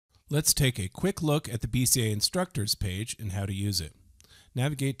Let's take a quick look at the BCA Instructors page and how to use it.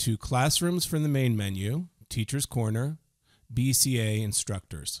 Navigate to Classrooms from the main menu, Teacher's Corner, BCA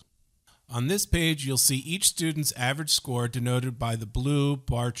Instructors. On this page, you'll see each student's average score denoted by the blue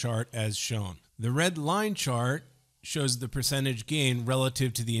bar chart as shown. The red line chart shows the percentage gain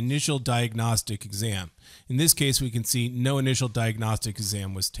relative to the initial diagnostic exam. In this case, we can see no initial diagnostic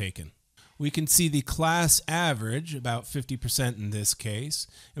exam was taken. We can see the class average, about 50% in this case,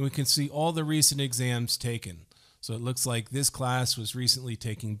 and we can see all the recent exams taken. So it looks like this class was recently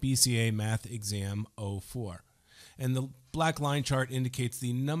taking BCA Math Exam 04. And the black line chart indicates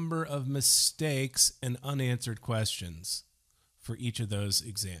the number of mistakes and unanswered questions for each of those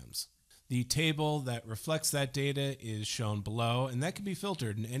exams. The table that reflects that data is shown below, and that can be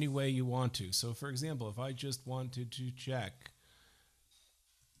filtered in any way you want to. So for example, if I just wanted to check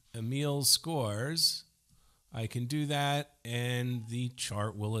Emil's scores, I can do that and the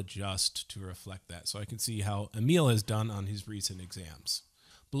chart will adjust to reflect that. So I can see how Emil has done on his recent exams.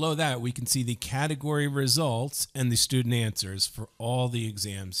 Below that, we can see the category results and the student answers for all the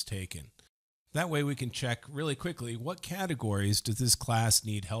exams taken. That way we can check really quickly what categories does this class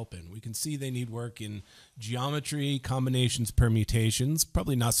need help in. We can see they need work in geometry, combinations, permutations.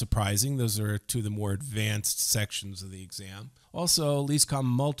 Probably not surprising. Those are two of the more advanced sections of the exam. Also, least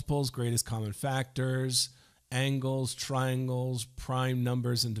common multiples, greatest common factors, angles, triangles, prime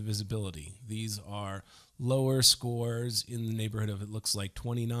numbers, and divisibility. These are lower scores in the neighborhood of, it looks like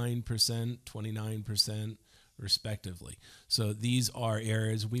 29%, 29%, respectively. So these are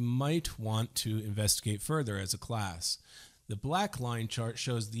areas we might want to investigate further as a class. The black line chart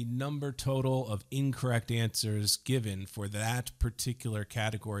shows the number total of incorrect answers given for that particular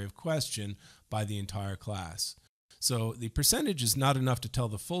category of question by the entire class. So the percentage is not enough to tell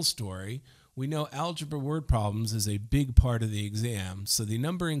the full story. We know algebra word problems is a big part of the exam, so the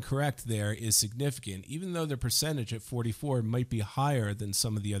number incorrect there is significant, even though the percentage at 44 might be higher than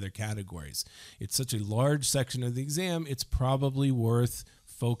some of the other categories. It's such a large section of the exam, it's probably worth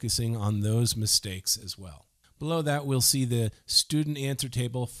focusing on those mistakes as well. Below that, we'll see the student answer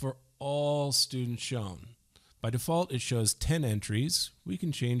table for all students shown. By default, it shows 10 entries. We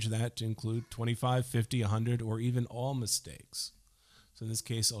can change that to include 25, 50, 100, or even all mistakes. So in this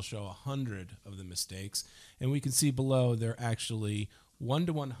case, I'll show 100 of the mistakes. And we can see below there are actually 1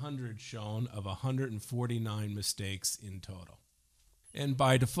 to 100 shown of 149 mistakes in total. And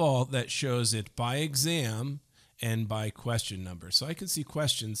by default, that shows it by exam and by question number. So I can see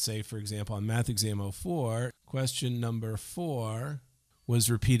questions, say, for example, on Math Exam 04, question number 4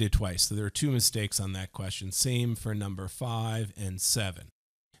 was repeated twice. So there are 2 mistakes on that question. Same for number 5 and 7.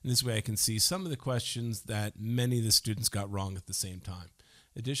 In this way, I can see some of the questions that many of the students got wrong at the same time.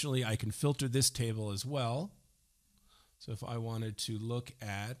 Additionally, I can filter this table as well. So if I wanted to look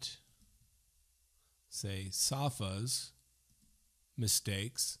at, say, Safa's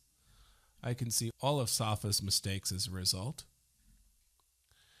mistakes, I can see all of Safa's mistakes as a result.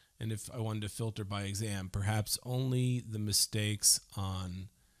 And if I wanted to filter by exam, perhaps only the mistakes on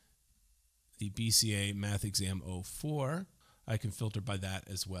the BCA Math Exam 04, I can filter by that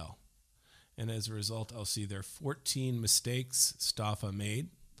as well. And as a result, I'll see there are 14 mistakes Stafa made.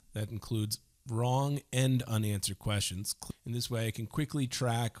 That includes wrong and unanswered questions. In this way, I can quickly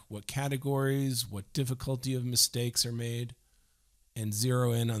track what categories, what difficulty of mistakes are made, and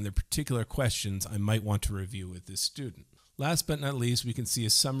zero in on the particular questions I might want to review with this student. Last but not least, we can see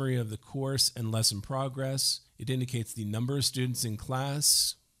a summary of the course and lesson progress. It indicates the number of students in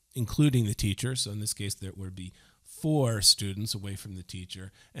class, including the teacher. So in this case, there would be 4 students away from the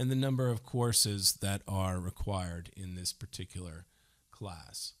teacher, and the number of courses that are required in this particular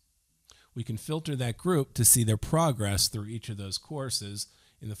class. We can filter that group to see their progress through each of those courses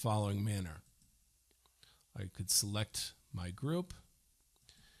in the following manner. I could select my group,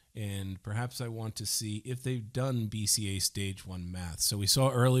 and perhaps I want to see if they've done BCA Stage 1 Math. So we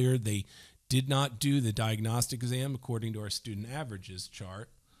saw earlier they did not do the diagnostic exam according to our student averages chart.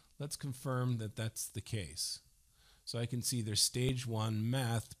 Let's confirm that that's the case. So I can see their Stage 1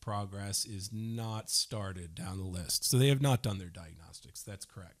 Math progress is not started down the list. So they have not done their diagnostics. That's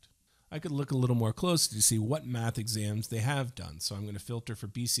correct. I could look a little more closely to see what math exams they have done. So I'm going to filter for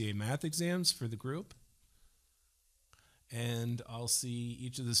BCA Math exams for the group. And I'll see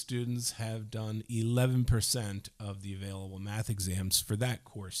each of the students have done 11% of the available math exams for that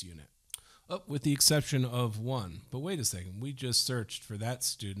course unit. With the exception of 1. But wait a second, we just searched for that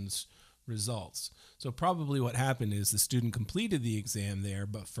student's results. So probably what happened is the student completed the exam there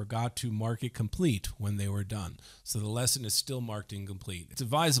but forgot to mark it complete when they were done. So the lesson is still marked incomplete. It's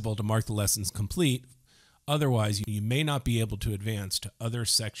advisable to mark the lessons complete Otherwise, you may not be able to advance to other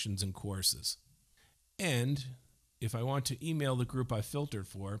sections and courses. And if I want to email the group I filtered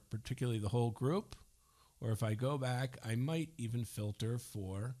for, particularly the whole group, or if I go back, I might even filter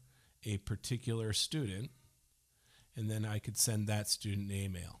for a particular student, and then I could send that student an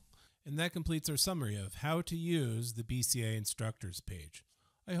email. And that completes our summary of how to use the BCA Instructors page.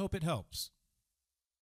 I hope it helps.